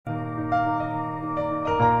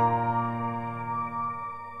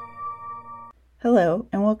Hello,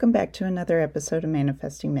 and welcome back to another episode of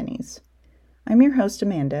Manifesting Minis. I'm your host,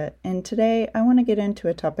 Amanda, and today I want to get into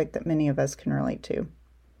a topic that many of us can relate to: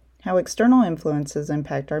 how external influences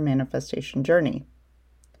impact our manifestation journey.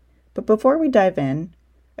 But before we dive in,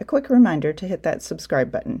 a quick reminder to hit that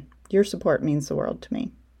subscribe button. Your support means the world to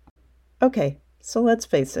me. Okay, so let's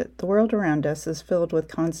face it, the world around us is filled with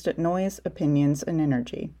constant noise, opinions, and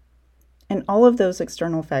energy. And all of those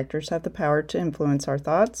external factors have the power to influence our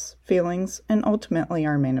thoughts, feelings, and ultimately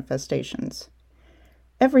our manifestations.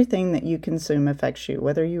 Everything that you consume affects you,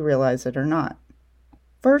 whether you realize it or not.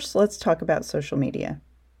 First, let's talk about social media.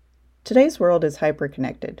 Today's world is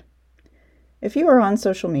hyper-connected. If you are on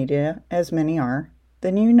social media, as many are,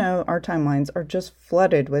 then you know our timelines are just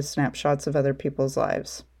flooded with snapshots of other people's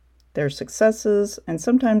lives, their successes, and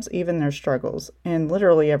sometimes even their struggles, and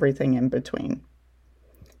literally everything in between.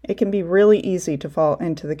 It can be really easy to fall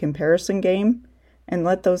into the comparison game and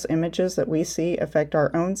let those images that we see affect our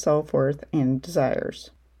own self-worth and desires.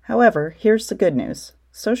 However, here's the good news.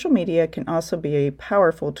 Social media can also be a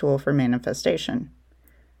powerful tool for manifestation.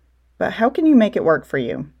 But how can you make it work for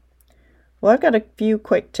you? Well, I've got a few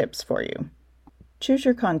quick tips for you. Choose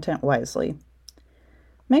your content wisely.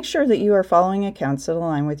 Make sure that you are following accounts that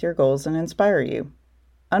align with your goals and inspire you.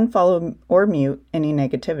 Unfollow or mute any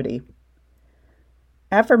negativity.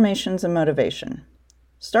 Affirmations and motivation.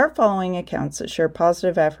 Start following accounts that share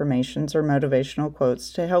positive affirmations or motivational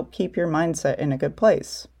quotes to help keep your mindset in a good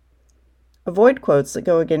place. Avoid quotes that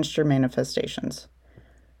go against your manifestations.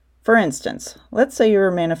 For instance, let's say you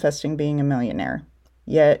are manifesting being a millionaire,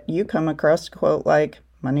 yet you come across a quote like,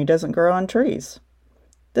 "Money doesn't grow on trees."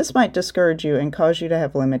 This might discourage you and cause you to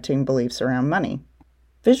have limiting beliefs around money.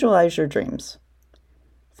 Visualize your dreams.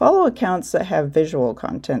 Follow accounts that have visual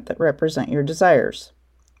content that represent your desires,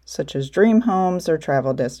 such as dream homes or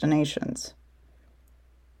travel destinations.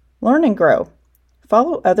 Learn and grow.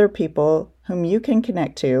 Follow other people whom you can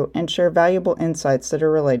connect to and share valuable insights that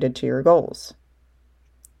are related to your goals.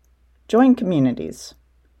 Join communities.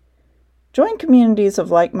 Join communities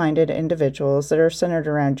of like-minded individuals that are centered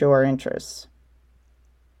around your interests.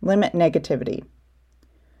 Limit negativity.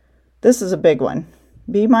 This is a big one.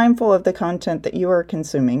 Be mindful of the content that you are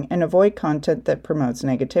consuming and avoid content that promotes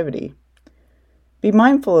negativity. Be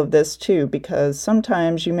mindful of this too, because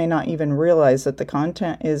sometimes you may not even realize that the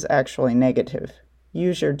content is actually negative.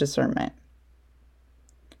 Use your discernment.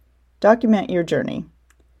 Document your journey.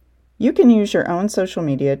 You can use your own social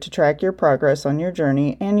media to track your progress on your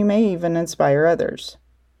journey, and you may even inspire others.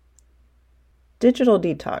 Digital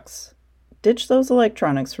detox. Ditch those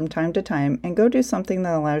electronics from time to time and go do something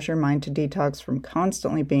that allows your mind to detox from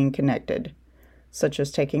constantly being connected, such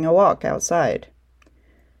as taking a walk outside.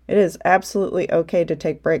 It is absolutely okay to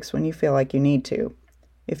take breaks when you feel like you need to.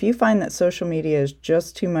 If you find that social media is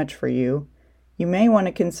just too much for you, you may want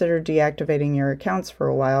to consider deactivating your accounts for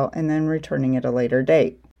a while and then returning at a later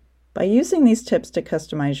date. By using these tips to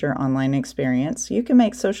customize your online experience, you can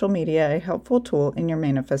make social media a helpful tool in your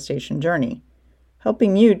manifestation journey,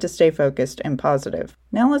 helping you to stay focused and positive.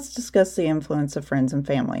 Now let's discuss the influence of friends and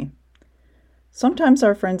family. Sometimes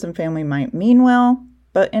our friends and family might mean well,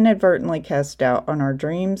 but inadvertently cast doubt on our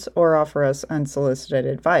dreams or offer us unsolicited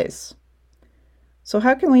advice. So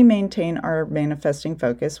how can we maintain our manifesting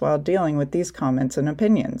focus while dealing with these comments and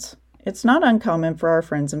opinions? It's not uncommon for our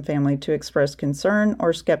friends and family to express concern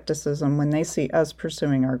or skepticism when they see us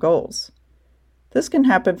pursuing our goals. This can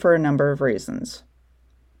happen for a number of reasons.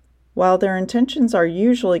 While their intentions are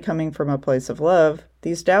usually coming from a place of love,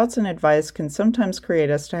 these doubts and advice can sometimes create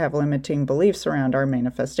us to have limiting beliefs around our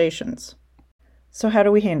manifestations. So how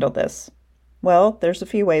do we handle this? Well, there's a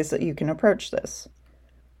few ways that you can approach this.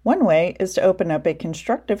 One way is to open up a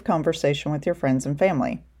constructive conversation with your friends and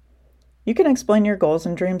family. You can explain your goals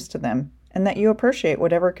and dreams to them, and that you appreciate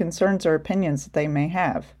whatever concerns or opinions that they may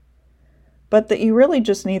have, but that you really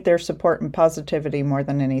just need their support and positivity more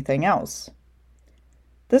than anything else.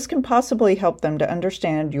 This can possibly help them to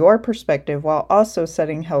understand your perspective while also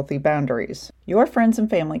setting healthy boundaries. Your friends and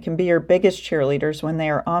family can be your biggest cheerleaders when they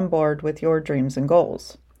are on board with your dreams and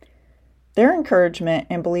goals. Their encouragement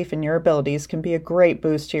and belief in your abilities can be a great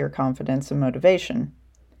boost to your confidence and motivation.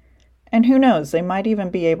 And who knows, they might even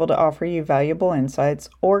be able to offer you valuable insights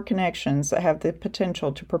or connections that have the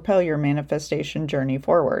potential to propel your manifestation journey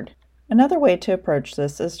forward. Another way to approach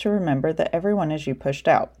this is to remember that everyone is you pushed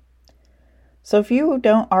out. So if you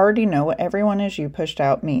don't already know what everyone is you pushed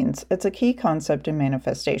out means, it's a key concept in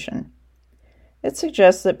manifestation. It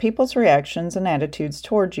suggests that people's reactions and attitudes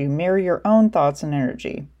towards you mirror your own thoughts and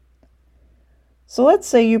energy. So let's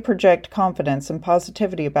say you project confidence and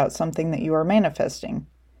positivity about something that you are manifesting.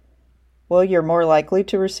 Well, you're more likely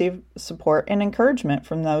to receive support and encouragement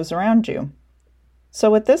from those around you. So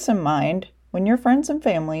with this in mind, when your friends and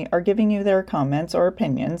family are giving you their comments or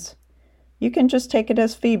opinions, you can just take it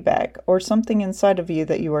as feedback or something inside of you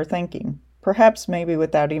that you are thinking, perhaps maybe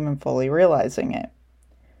without even fully realizing it.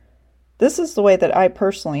 This is the way that I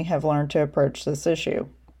personally have learned to approach this issue.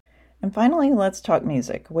 And finally, let's talk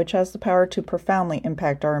music, which has the power to profoundly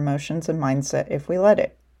impact our emotions and mindset if we let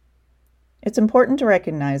it. It's important to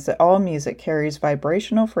recognize that all music carries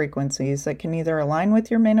vibrational frequencies that can either align with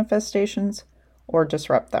your manifestations or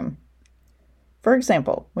disrupt them. For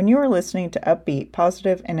example, when you are listening to upbeat,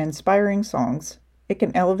 positive, and inspiring songs, it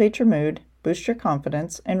can elevate your mood, boost your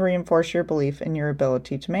confidence, and reinforce your belief in your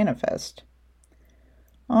ability to manifest.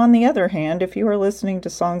 On the other hand, if you are listening to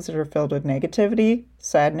songs that are filled with negativity,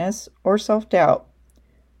 sadness, or self-doubt,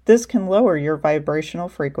 this can lower your vibrational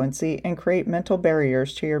frequency and create mental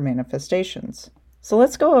barriers to your manifestations. So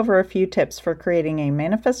let's go over a few tips for creating a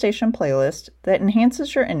manifestation playlist that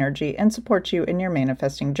enhances your energy and supports you in your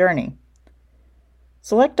manifesting journey.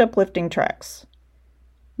 Select uplifting tracks.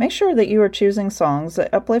 Make sure that you are choosing songs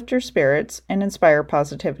that uplift your spirits and inspire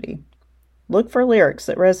positivity. Look for lyrics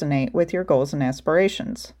that resonate with your goals and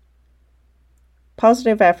aspirations.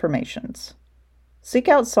 Positive affirmations. Seek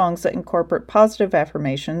out songs that incorporate positive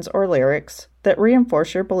affirmations or lyrics that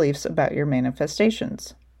reinforce your beliefs about your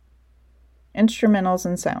manifestations. Instrumentals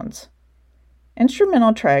and sounds.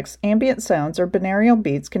 Instrumental tracks, ambient sounds, or binaural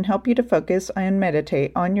beats can help you to focus and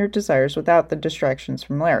meditate on your desires without the distractions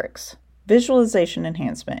from lyrics. Visualization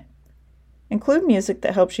enhancement. Include music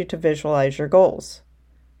that helps you to visualize your goals.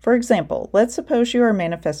 For example, let's suppose you are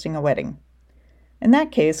manifesting a wedding. In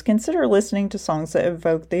that case, consider listening to songs that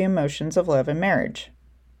evoke the emotions of love and marriage.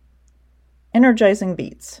 Energizing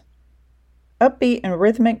beats. Upbeat and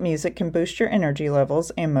rhythmic music can boost your energy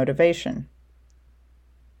levels and motivation.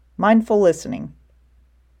 Mindful listening.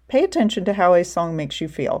 Pay attention to how a song makes you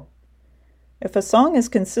feel. If a song is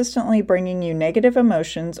consistently bringing you negative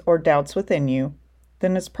emotions or doubts within you,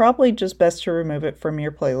 then it's probably just best to remove it from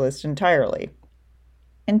your playlist entirely.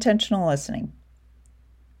 Intentional listening.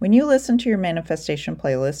 When you listen to your manifestation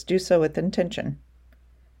playlist, do so with intention.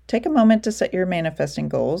 Take a moment to set your manifesting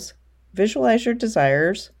goals, visualize your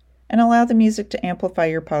desires, and allow the music to amplify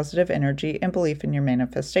your positive energy and belief in your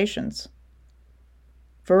manifestations.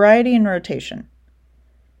 Variety and rotation.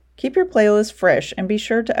 Keep your playlist fresh and be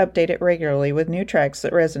sure to update it regularly with new tracks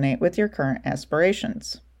that resonate with your current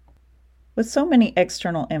aspirations. With so many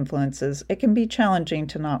external influences, it can be challenging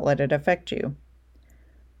to not let it affect you.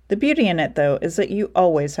 The beauty in it, though, is that you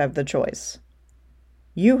always have the choice.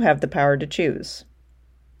 You have the power to choose.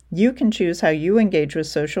 You can choose how you engage with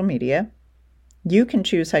social media. You can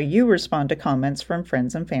choose how you respond to comments from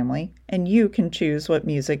friends and family, and you can choose what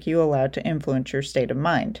music you allow to influence your state of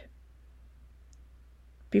mind.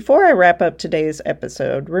 Before I wrap up today's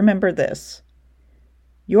episode, remember this.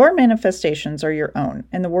 Your manifestations are your own,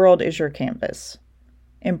 and the world is your canvas.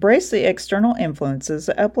 Embrace the external influences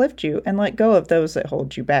that uplift you and let go of those that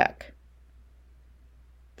hold you back.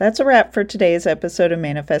 That's a wrap for today's episode of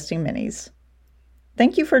Manifesting Minis.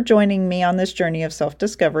 Thank you for joining me on this journey of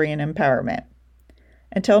self-discovery and empowerment.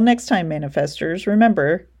 Until next time, manifestors,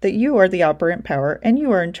 remember that you are the operant power and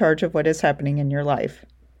you are in charge of what is happening in your life.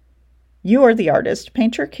 You are the artist.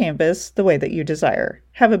 Paint your canvas the way that you desire.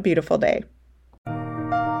 Have a beautiful day.